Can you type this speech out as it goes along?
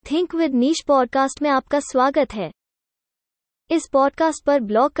Think with niche podcast में आपका स्वागत है। इस पॉडकास्ट पर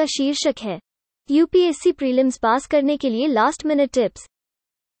ब्लॉग का शीर्षक है यूपीएससी प्रीलिम्स पास करने के लिए last minute tips.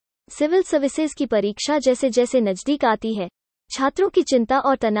 Civil services की परीक्षा जैसे जैसे नजदीक आती है, छात्रों की चिंता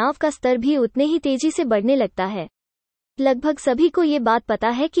और तनाव का स्तर भी उतने ही तेजी से बढ़ने लगता है। लगभग सभी को ये बात पता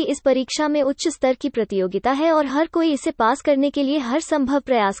है कि इस परीक्षा में उच्च स्तर की प्रतियोगिता है और हर कोई इसे पास करने के लिए हर संभव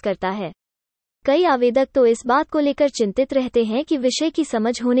प्रयास करता है। कई आवेदक तो इस बात को लेकर चिंतित रहते हैं कि विषय की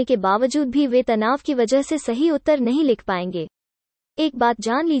समझ होने के बावजूद भी वे तनाव की वजह से सही उत्तर नहीं लिख पाएंगे। एक बात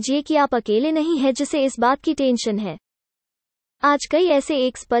जान लीजिए कि आप अकेले नहीं हैं जिसे इस बात की टेंशन है। आज कई ऐसे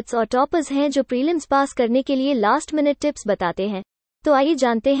एक्सपर्ट्स और टॉपर्स हैं जो प्रीलिम्स पास करने के लिए लास्ट मिनट टिप्स बताते हैं। तो आइए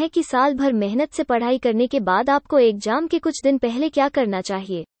जानते हैं कि साल भर मेहनत से पढ़ाई करने के बाद आपको एग्जाम के कुछ दिन पहले क्या करना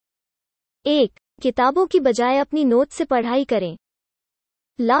चाहिए। 1. किताबों की बजाय अपनी नोट से पढ़ाई करें।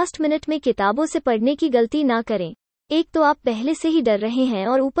 लास्ट मिनट में किताबों से पढ़ने की गलती ना करें। एक तो आप पहले से ही डर रहे हैं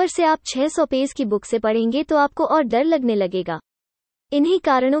और ऊपर से आप 600 पेज की बुक से पढ़ेंगे तो आपको और डर लगने लगेगा। इन्हीं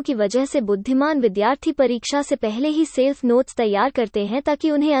कारणों की वजह से बुद्धिमान विद्यार्थी परीक्षा से पहले ही सेल्फ नोट्स तैयार करते हैं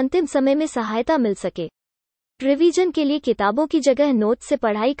ताकि उन्हें अंतिम समय में सहायता मिल सके। रिवीजन के लिए किताबों की जगह नोट्स से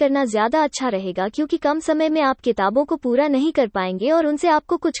पढ़ाई करना ज्यादा अच्छा रहेगा, क्योंकि कम समय में आप किताबों को पूरा नहीं कर पाएंगे और उनसे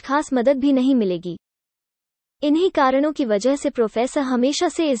आपको कुछ खास मदद भी नहीं मिलेगी। इन्हीं कारणों की वजह से प्रोफेसर हमेशा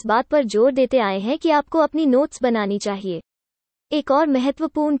से इस बात पर जोर देते आए हैं कि आपको अपनी नोट्स बनानी चाहिए। एक और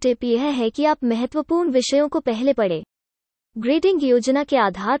महत्वपूर्ण टिप यह है कि आप महत्वपूर्ण विषयों को पहले पढ़ें। ग्रेडिंग योजना के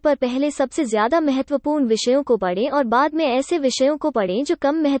आधार पर पहले सबसे ज्यादा महत्वपूर्ण विषयों को पढ़ें और बाद में ऐसे विषयों को पढ़ें जो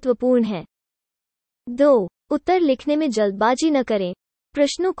कम महत्वपूर्ण हैं। 2. उत्तर लिखने में जल्दबाजी न करें।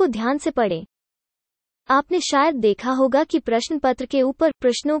 प्रश्नों को ध्यान से पढ़ें। आपने शायद देखा होगा कि प्रश्न पत्र के ऊपर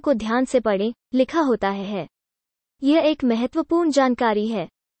प्रश्नों को ध्यान से पढ़ें लिखा होता है। यह एक महत्वपूर्ण जानकारी है।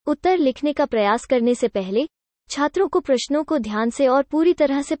 उत्तर लिखने का प्रयास करने से पहले छात्रों को प्रश्नों को ध्यान से और पूरी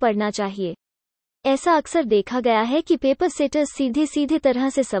तरह से पढ़ना चाहिए। ऐसा अक्सर देखा गया है कि पेपर सेटर्स सीधे सीधे तरह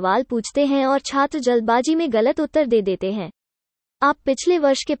से सवाल पूछते हैं और छात्र जल्दबाजी में गलत उत्तर दे देते हैं। आप पिछले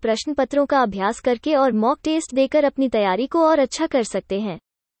वर्ष के प्रश्न पत्रों का अभ्यास करके और मॉक टेस्ट देकर अपनी तैयारी को और अच्छा कर सकते हैं।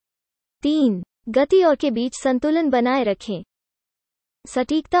 3. गति और के बीच संतुलन बनाए रखें।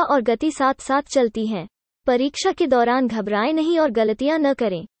 सटीकता और गति साथ साथ चलती हैं। परीक्षा के दौरान घबराएं नहीं और गलतियां न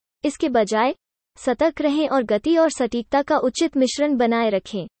करें। इसके बजाय सतर्क रहें और गति और सटीकता का उचित मिश्रण बनाए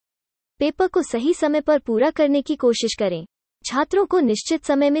रखें। पेपर को सही समय पर पूरा करने की कोशिश करें। छात्रों को निश्चित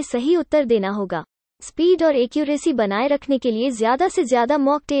समय में सही उत्तर देना होगा। स्पीड और एक्यूरेसी बनाए रखने के लिए ज्यादा से ज्यादा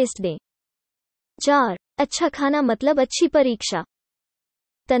मॉक टेस्ट दें। 4. अच्छा खाना मतलब अच्छी परीक्षा।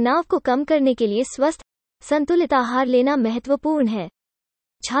 तनाव को कम करने के लिए स्वस्थ, संतुलित आहार लेना महत्वपूर्ण है।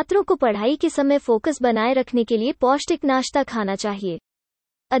 छात्रों को पढ़ाई के समय फोकस बनाए रखने के लिए पौष्टिक नाश्ता खाना चाहिए।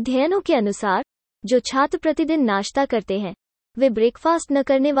 अध्ययनों के अनुसार जो छात्र प्रतिदिन नाश्ता करते हैं वे ब्रेकफास्ट न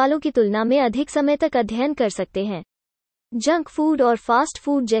करने वालों की तुलना में अधिक समय तक अध्ययन कर सकते हैं। जंक फूड और फास्ट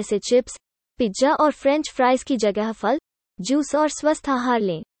फूड जैसे चिप्स, पिज्जा और फ्रेंच फ्राइज की जगह फल, जूस और स्वस्थ आहार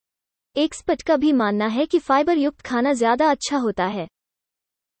लें। एक्सपर्ट का भी मानना है कि फाइबर युक्त खाना ज्यादा अच्छा होता है।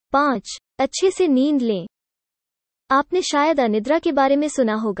 5. अच्छे से नींद लें। आपने शायद अनिद्रा के बारे में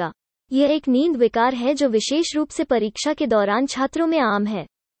सुना होगा। यह एक नींद विकार है जो विशेष रूप से परीक्षा के दौरान छात्रों में आम है।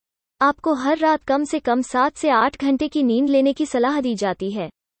 आपको हर रात कम से कम 7 से 8 घंटे की नींद लेने की सलाह दी जाती है।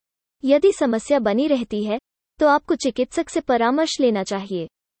 यदि समस्या बनी रहती है तो आपको चिकित्सक से परामर्श लेना चाहिए।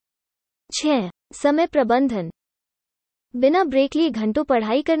 6. समय प्रबंधन। बिना ब्रेक लिए घंटों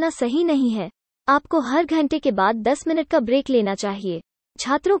पढ़ाई करना सही नहीं है। आपको हर घंटे के बाद 10 मिनट का ब्रेक लेना चाहिए।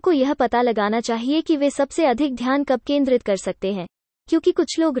 छात्रों को यह पता लगाना चाहिए कि वे सबसे अधिक ध्यान कब केंद्रित कर सकते हैं, क्योंकि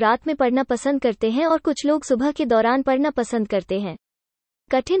कुछ लोग रात में पढ़ना पसंद करते हैं और कुछ लोग सुबह के दौरान पढ़ना पसंद करते हैं।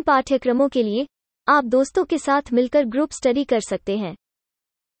 कठिन पाठ्यक्रमों के लिए आप दोस्तों के साथ मिलकर ग्रुप स्टडी कर सकते हैं।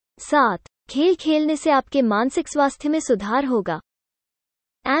 7. खेल खेलने से आपके मानसिक स्वास्थ्य में सुधार होगा।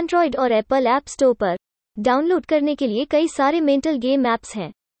 एंड्रॉयड और एप्पल ऐप स्टोर पर डाउनलोड करने के लिए कई सारे मेंटल गेम ऐप्स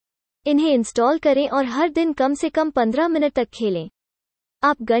हैं। इन्हें इंस्टॉल करें और हर दिन कम से कम 15 मिनट तक खेलें।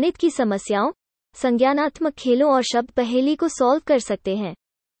 आप गणित की समस्याओं, संज्ञानात्मक खेलों और शब्द पहेली को सॉल्व कर सकते हैं।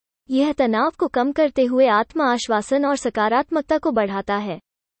 यह तनाव को कम करते हुए आत्म आश्वासन और सकारात्मकता को बढ़ाता है।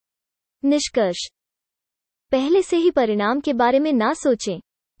 निष्कर्ष: पहले से ही परिणाम के बारे में ना सोचें।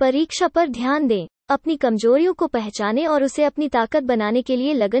 परीक्षा पर ध्यान दें। अपनी कमजोरियों को पहचानें और उसे अपनी ताकत बनाने के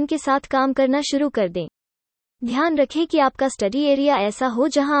लिए लगन के साथ काम करना शुरू कर दें। ध्यान रखें कि आपका स्टडी एरिया ऐसा हो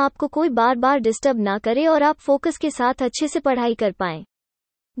जहां आपको कोई बार बार डिस्टर्ब ना करे और आप फोकस के साथ अच्छे से पढ़ाई कर पाएं।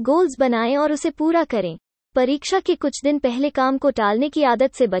 गोल्स बनाएं और उसे पूरा करें। परीक्षा के कुछ दिन पहले काम को टालने की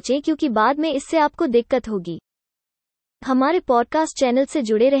आदत से बचें, क्योंकि बाद में इससे आपको दिक्कत होगी। हमारे पॉडकास्ट चैनल से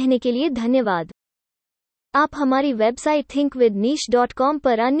जुड़े रहने के लिए धन्यवाद। आप हमारी वेबसाइट thinkwithniche.com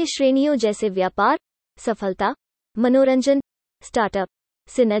पर अन्य श्रेणियों जैसे व्यापार, सफलता, मनोरंजन, स्टार्टअप,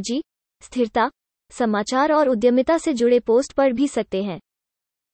 सिनर्जी, स्थिरता, समाचार और उद्यमिता से जुड़े पोस्ट पढ़ भी सकते हैं।